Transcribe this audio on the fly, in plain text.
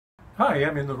Hi,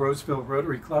 I'm in the Roseville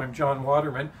Rotary Club. I'm John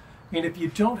Waterman. And if you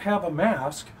don't have a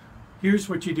mask, here's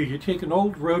what you do. You take an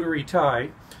old rotary tie.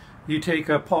 You take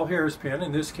a Paul Harris pin,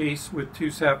 in this case with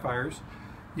 2 sapphires.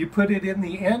 You put it in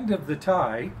the end of the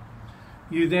tie.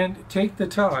 You then take the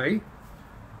tie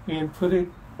and put it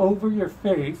over your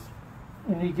face,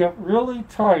 and you get really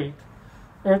tight.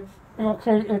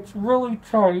 It's really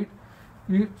tight.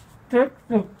 You stick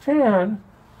the pin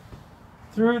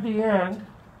through the end.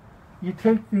 You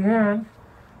take the end,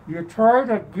 you try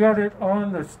to get it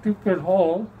on the stupid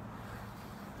hole,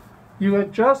 you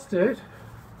adjust it,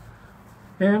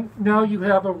 and now you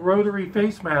have a rotary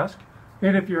face mask.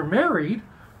 And if you're married,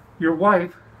 your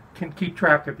wife can keep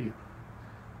track of you.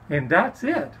 And that's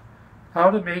it. How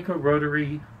to make a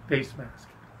rotary face mask.